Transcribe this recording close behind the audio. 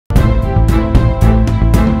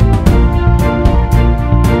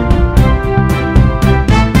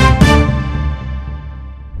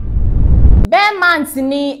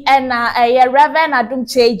Chancini and a Reverend ADOM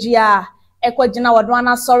KYEI DUAH Ekwajina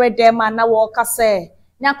wadwana sorry dem na woka se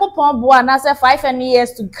Nyakopon boa na se 5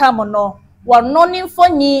 years to come no wono nimfo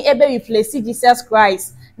nyi ebe replace Jesus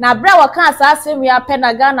Christ na bra waka asase wi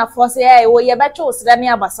apena Ghana for se wo ye becho osirani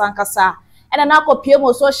abasankasa ena na akopie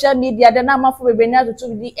mo social media de na amafo bebrenya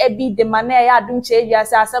tutu di ebi de mane ya ADOM KYEI DUAH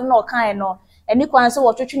se asem na okan no eni kwan se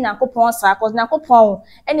wotwetwe Nyakopon sa cause Nyakopon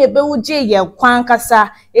ena ebe wuje ye kwan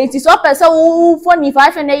kasa enti so pese wo foni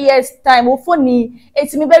 5 years time wo foni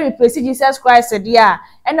enti me be replace Jesus Christ dia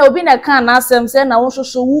ena obi na kan na asem se na wo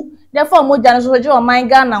soso wu therefore moja na so je o man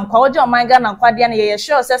Ghana nkwa wo je o man Ghana nkwa dia na ye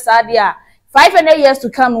sure se sa dia 5 years to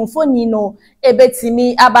come foni no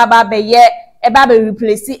ebetimi ababa be ye eba be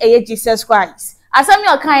replace Jesus Christ asami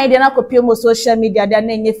okan de na kopie mo social media de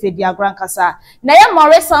na enye fedi agran kasa na ye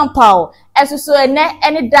MAURICE AMPAW esuso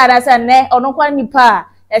ene dada se ne ono kwa nipa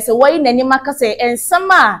ese woyi nani makase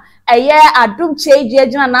ensama eye ADOM KYEI DUAH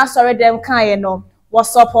gina na sorry dem kan ye no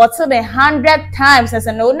was supported 100 times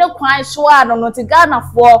ese no ne kwan so ano no ti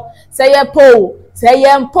Ghana for say ye po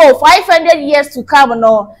 500 years to come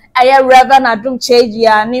no eye Reverend ADOM KYEI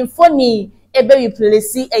DUAH ni foni ebe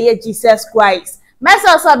replace Jesus Christ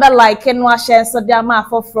Mesa so be like no share so dia ma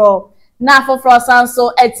foforo na foforo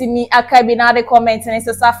sanso etimi akabi na de comment ni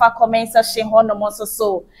se safa comment section ho no mo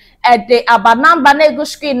so e de aba number na ego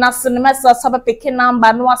screen na so mesa so be pick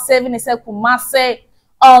number no save ni se Kumasi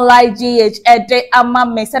online GH e de ama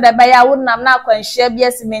me se de be ya wonam na akwanhia bi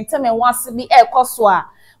asimente me wase bi e koso a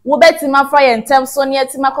wo betima fra ye ntem so ne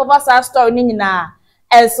etima cover sa story ni nyina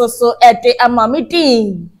so e de ama me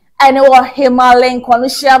din and what Himalayan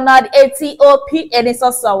Conushiam not ATOP and it's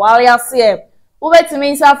also while you're here. Ube to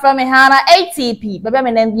me from Hana ATP, but I'm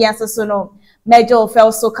an MBS so no. Major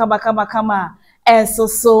fell so kama and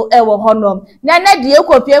so ever honor. Nana dear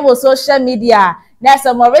copy with social media. That's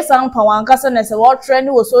a MAURICE AMPAW and Casa as a world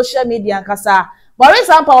trend with social media and Casa. MAURICE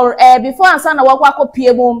AMPAW before and son of Wako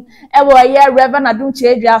Piemum, ever a year Reverend ADOM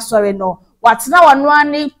KYEI DUAH sorry no. What's now on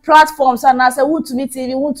one platforms and as a wood to me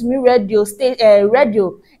TV, wood to me radio,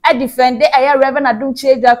 radio. I defend the Reverend ADOM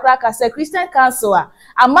KYEI DUAH crack as a Christian counselor.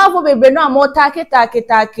 A marvel baby no more take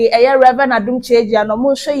a Reverend ADOM KYEI DUAH no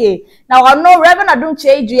more show ye. Now I know Reverend ADOM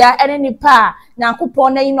KYEI DUAH any pa na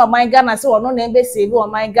kupone in my Ghana so no name be save on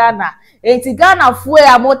my Ghana. Enti Ghana fue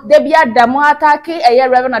a mot debia damo atake a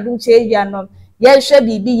Reverend ADOM KYEI DUAH no. Yes, she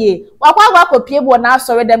be ye. Wakwa kopie bo na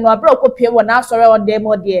sorry them no bro kopie bo na sorry on them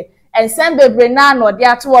dear. And send baby na no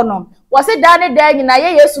dia to one. Was it done there na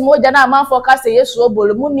ye Yesu moja na man focus Yesu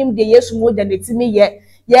obolo munim de Yesu moja netimi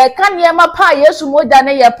ye kan ye ma pa Yesu moja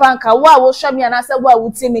na ye panka wa wo hwami anase wa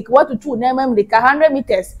wutimi what to two na mamlika 100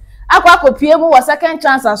 meters akwa kopie mu wa second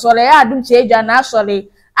chance asole ya ADOM KYEI DUAH na asole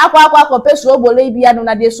akwa kopesu obolo ibia no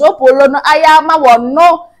na de so polo no aya ma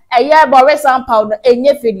wono eye MAURICE AMPAW no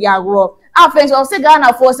enye fedi agro afenso o se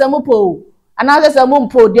Ghana for semupo anase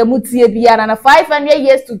semumpo de mutie bia na 500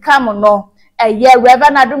 years to come no eye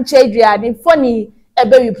Reverend ADOM KYEI DUAH ni foni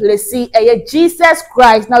ebe replace eye Jesus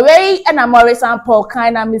Christ na we na MAURICE AMPAW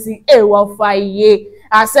kan na misi e wo fa ye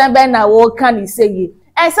asembe na wo kan ni seye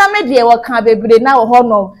ensame de wo kan bebre na wo ho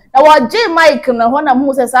no na wo je mic na ho na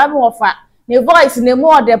mu se sa no wo fa ni voice ne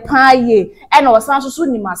mo de pan ye e na wo san so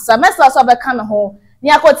ni masa mesa so be kan ho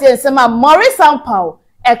ni akoti ensema MAURICE AMPAW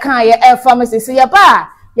e kan ye e pharmacy se ye ba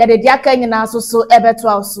ya de dia kan nyina so ebeto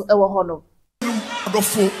aso e wo ho no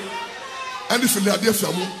and if you are there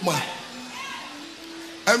for ma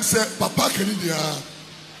I'm say papa Kennedy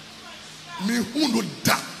me who no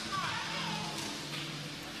da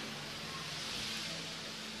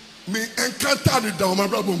me encounter the down my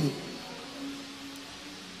brother mu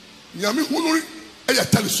nyame hu no e ya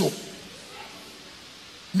tell so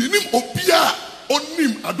me nim obia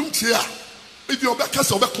onim ADOM KYEI e di obeka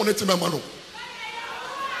se obeka connect me ma no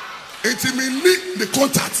enti me need the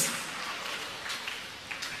contact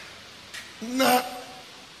na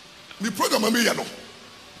ni program me ya no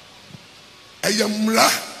ayamra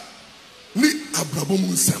ni abrabom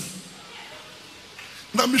nsam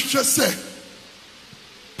na me hwe se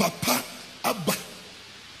papa aba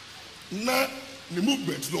na ni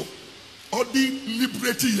movement no all the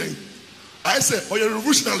liberty yen I say oh you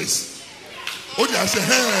revolutionalist oh you say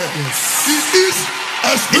yes. He is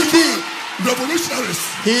a spiritual revolutionalist.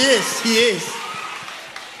 He is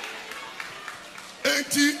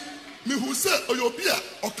enti me who say oyobia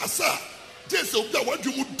okasa Jesus obia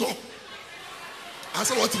wadwum do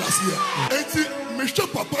asa what last year enti me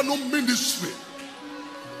hwe papa no ministry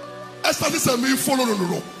esa say me follow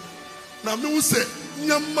no na me who say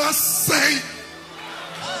nyama say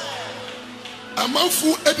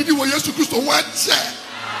amanfu edidi wo Yesu Kristo ho ache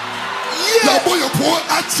ya boy po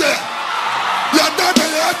ache Ya dada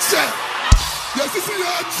ya che. Ya sisi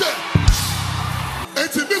ya che.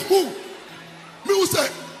 Enti me who say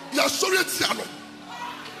ya sorry tiano.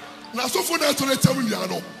 Na so for na sorry tiano ni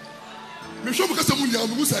ano. Me show because mu ni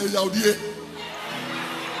ano mu say ya odie.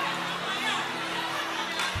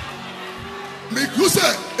 Me who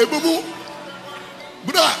say ebomu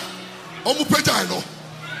Buddha omu pejai no.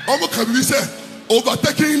 Omu kabi say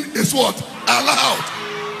overtaking is what? Allowed.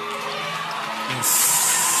 Yes.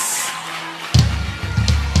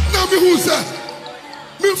 Now me who say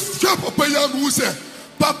me shop papa ya who say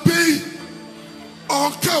papi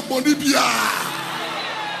on ka boni bia.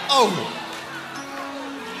 Oh.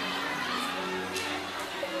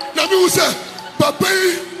 Now me who say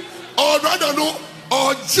papi or rather no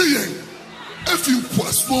or jiyen if you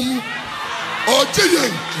postpone or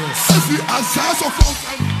jiyen if you assess of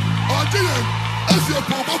or jiyen if you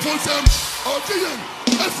promote or jiyen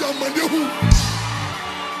if you money who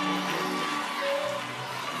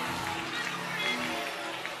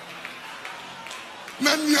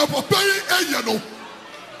na nia papa eye no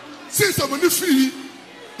since I'm in the free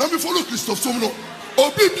na me follow Christophe Somno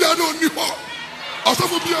obi bia no ni ho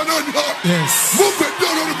osofo bia no ni ho Yes. Move bia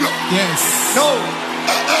no ni ho Yes. No.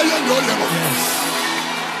 Eye no ye no Yes.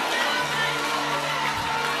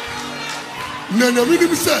 na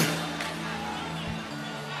minim say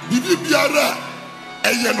bibi biara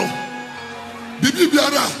eye no bibi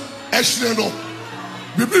biara ehre no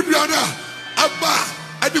bibi biara aba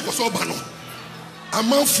adi ko so ba no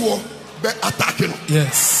amanfo be attacking no.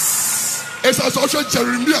 Yes. It's also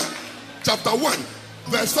Jeremiah chapter 1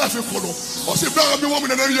 verse 5 follow. Or say bra me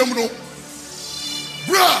woman na yam no.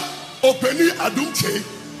 Bra openi ADOM KYEI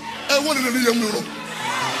e won na yam no.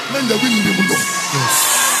 Na nya bi ni mu no. Yes.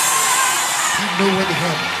 You know what to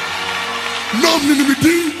happen. No ni mi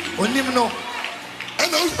di. Onim no.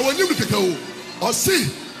 And I want you to take o. Or see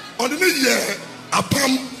on the year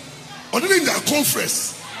apam on the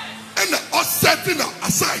conference and us setting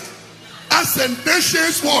aside as a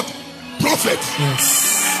nation's word prophet. Yes.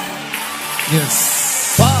 Yes.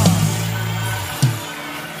 Wow.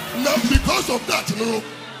 Now because of that, no,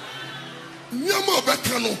 nyama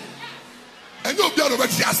obekano, and you be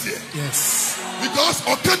obetiase. Yes. Because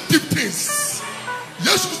I can't deep things.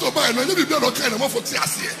 Yes, you to buy, and you be no kind of for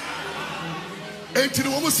tiase. And you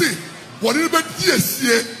know say, what did about yes,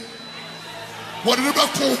 what did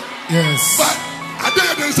about call? Yes. But I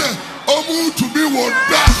didn't say, oh, to be one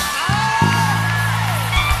that.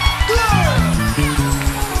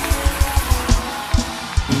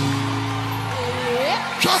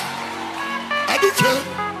 I don't care.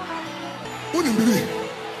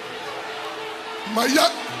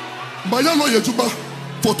 My lawyer Juma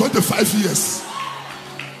for 25 years.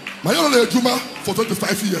 My lawyer Juma for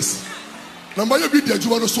 25 years. Now my be the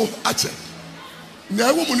Juma no so ache.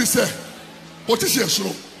 Nya woman say, what is your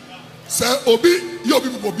show? Say obi you obi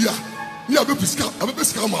bobia. Ni abe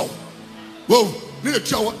piska ma. Wow, ni e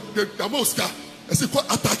chawa the amoska. I say ko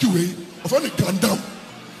attack we. Of any gandam.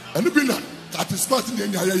 And you be na that is smart in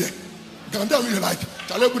the nya. Gandam you like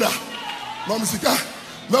Chalebuda. Mama sika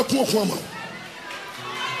me ko ma.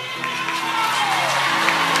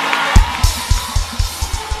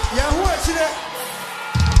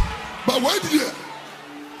 But why did you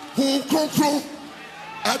who control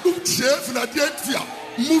ADOM KYEI Philadelphia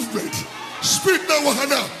movement? Spirit now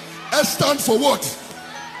Wahana. I stand for what?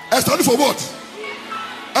 I stand for what?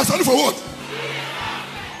 I stand for what?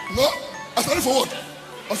 No, I stand for what?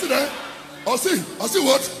 I see that. I see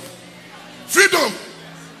what? Freedom,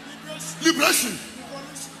 liberation,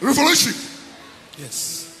 revolution.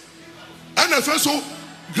 Yes. And also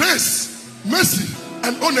grace, mercy,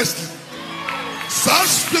 and honesty. Such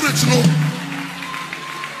spiritual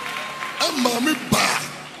and mommy bar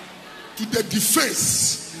to the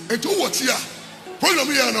defense and to what here. Problem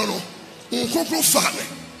here no. Uncontrol father.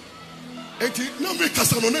 And no make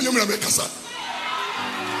us no name make us.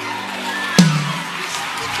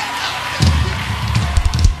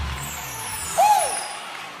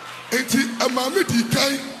 And a mommy di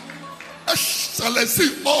kind shall I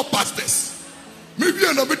see all pastors. Maybe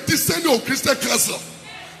another descendant of Christian castle.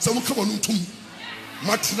 Some come on to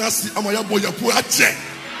Matinasi Amaya Boyapu Ache.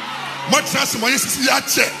 Matinasi Mayasi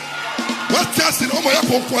Ache. What just in Omaya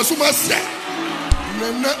Pokwasuma said?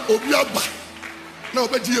 Nana Obiaba. Now,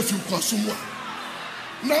 but you if you consume.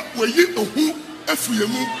 Now, where you who if you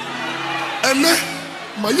move. And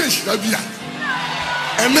my yes, Rabia.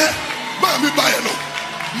 And Mammy Bayano.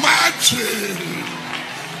 Marching.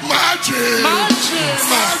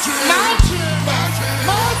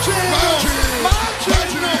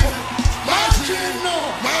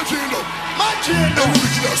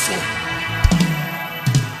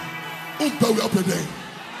 nipa we apeden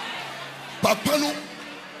papa no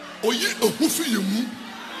oyi ohufi yemu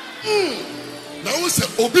na wo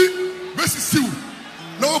se obi besisiw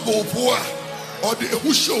na obo a or the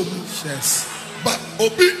ehusho mu Yes. but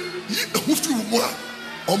obi yi ehufi mu a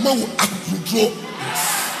oma wo akudro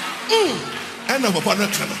and papa na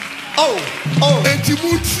kana enti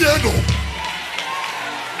mutieno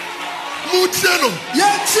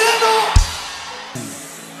Yetieno.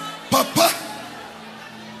 papa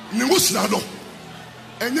ni musra no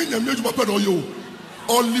enye nyame adwuma papa no yo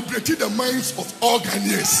or liberating the minds of all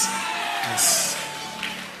Ghanaians. Yes.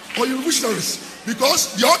 Or you visionaries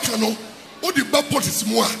because your cano all the bad politics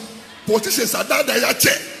more politicians are that they are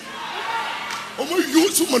check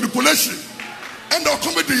use manipulation and our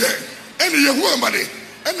comedy and the money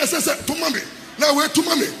and necessary to mommy now wait to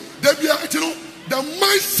mommy they be the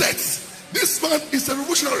mindset this man is a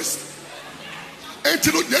revolutionary and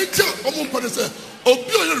you know the entire say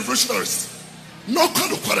obi a revolutionaries no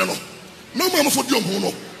kind of quarrel no mama for the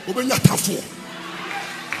no obenya tafo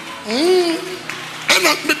and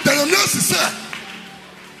at me diagnosis say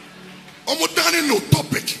done no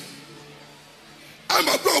topic. I'm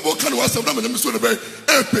a brother can was some of them so very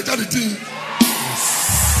pejality.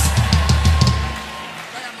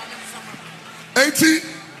 80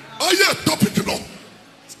 oh yeah topic you know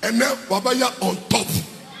and then Wabaya on top.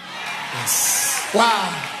 Yes.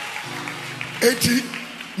 Wow. 80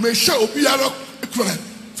 me show biara cry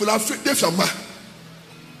for la fit de fama.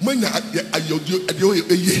 Manya ayo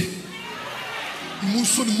eye.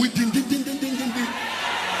 Muso mu ding.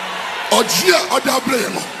 Ojia oda bre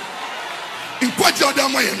no inkwaje oda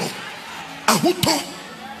maye no ahuto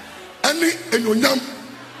ani enyonyam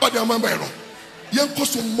oda mamba no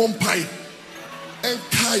yenkoso mompai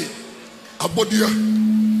enkai abodia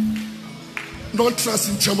non trust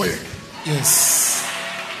in chamoye. Yes.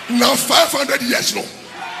 Now 500 years no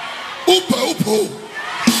upo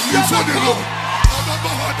before the law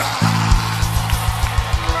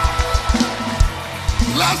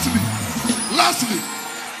lastly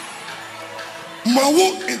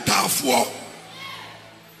mawo intafo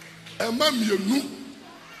ema mienu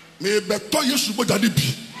me beto yesu bojade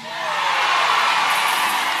bi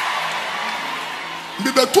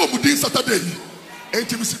me beto obudin Saturday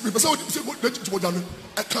enti me pesa o se bojade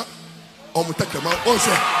eka omutakema on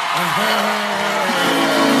se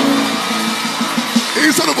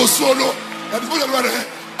instead of solo and for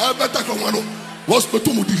the better come one was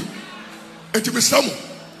beto mudi enti me samu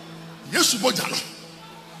yesu bojade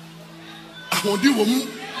ahodi wo mu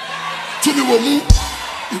tumi wo mu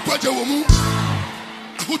ikwaje wo mu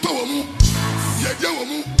ahuto wo mu yeje wo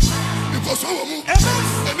mu ikoso wo mu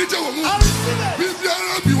enije wo mu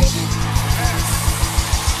bibiara bi wo mu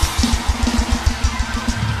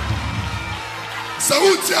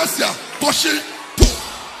sauti asia toshe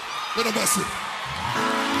po na basi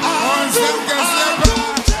on se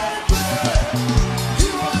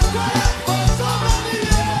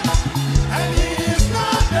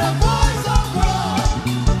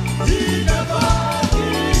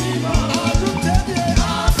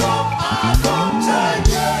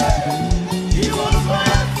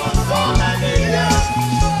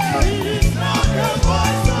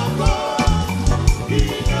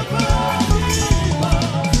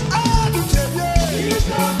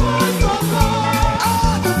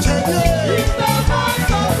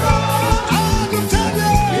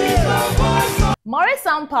Maurice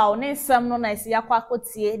Ampaw ne nsɛm no na esi yakwa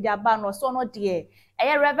akotie de aba no so no de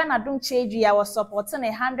Reverend ADOM KYEI DUAH was supporting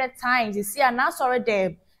 100 times esi na sorry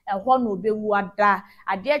dem ɛhɔ no obewu ada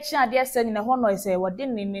ade achi ade ese ni ɛhɔ no ese wode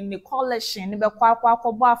ne collection ne bekwa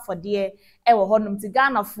akɔbɔ afɔde ɛwɔ hɔ nom ti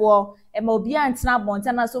Ghana fo ma obi antina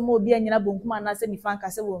bonta na so ma obi anyina bonkuma na se nifa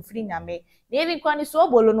nka se won firi nyame na ebi kwani so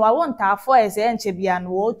obolo no awon taafo ese enche bia no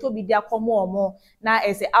wo to bi dia komo omo na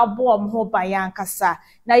ese abo om ho bayan kasa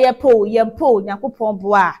na yempo nyakopon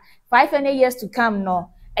boa 5 years to come no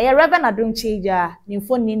Reverend ADOM KYEI DUAH ni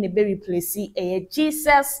mfoni ne be replace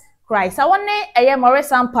Jesus Christ awone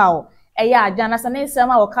Maurice Ampaw adwana sane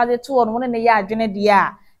nsema wokade to no ne ya adwene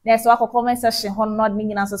dia na so akọ comment section ho no ni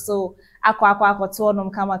nyina so akọ to no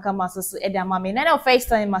kama so edamame na first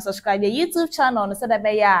time subscribe YouTube channel no so da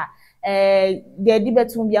be ya de di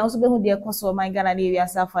betum bia so be hu de koso man Ghana na area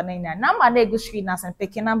safa na ina number na ego screen na san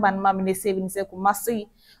pick number na me save ni se Kumasi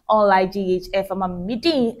online GHF ama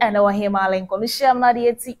meeting and our Himalayan Commission na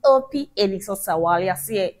de TOP Elixir Sawali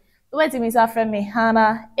ase wait me sa friend me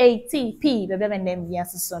Hana ATP bebe me nem bia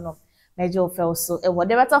so no mejo fel so e wo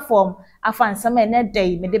de better form afan some na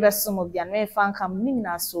day me de be so mo bia no e fan kam ning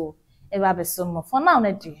na so e ba be so mo for now na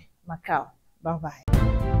di Macau bye bye.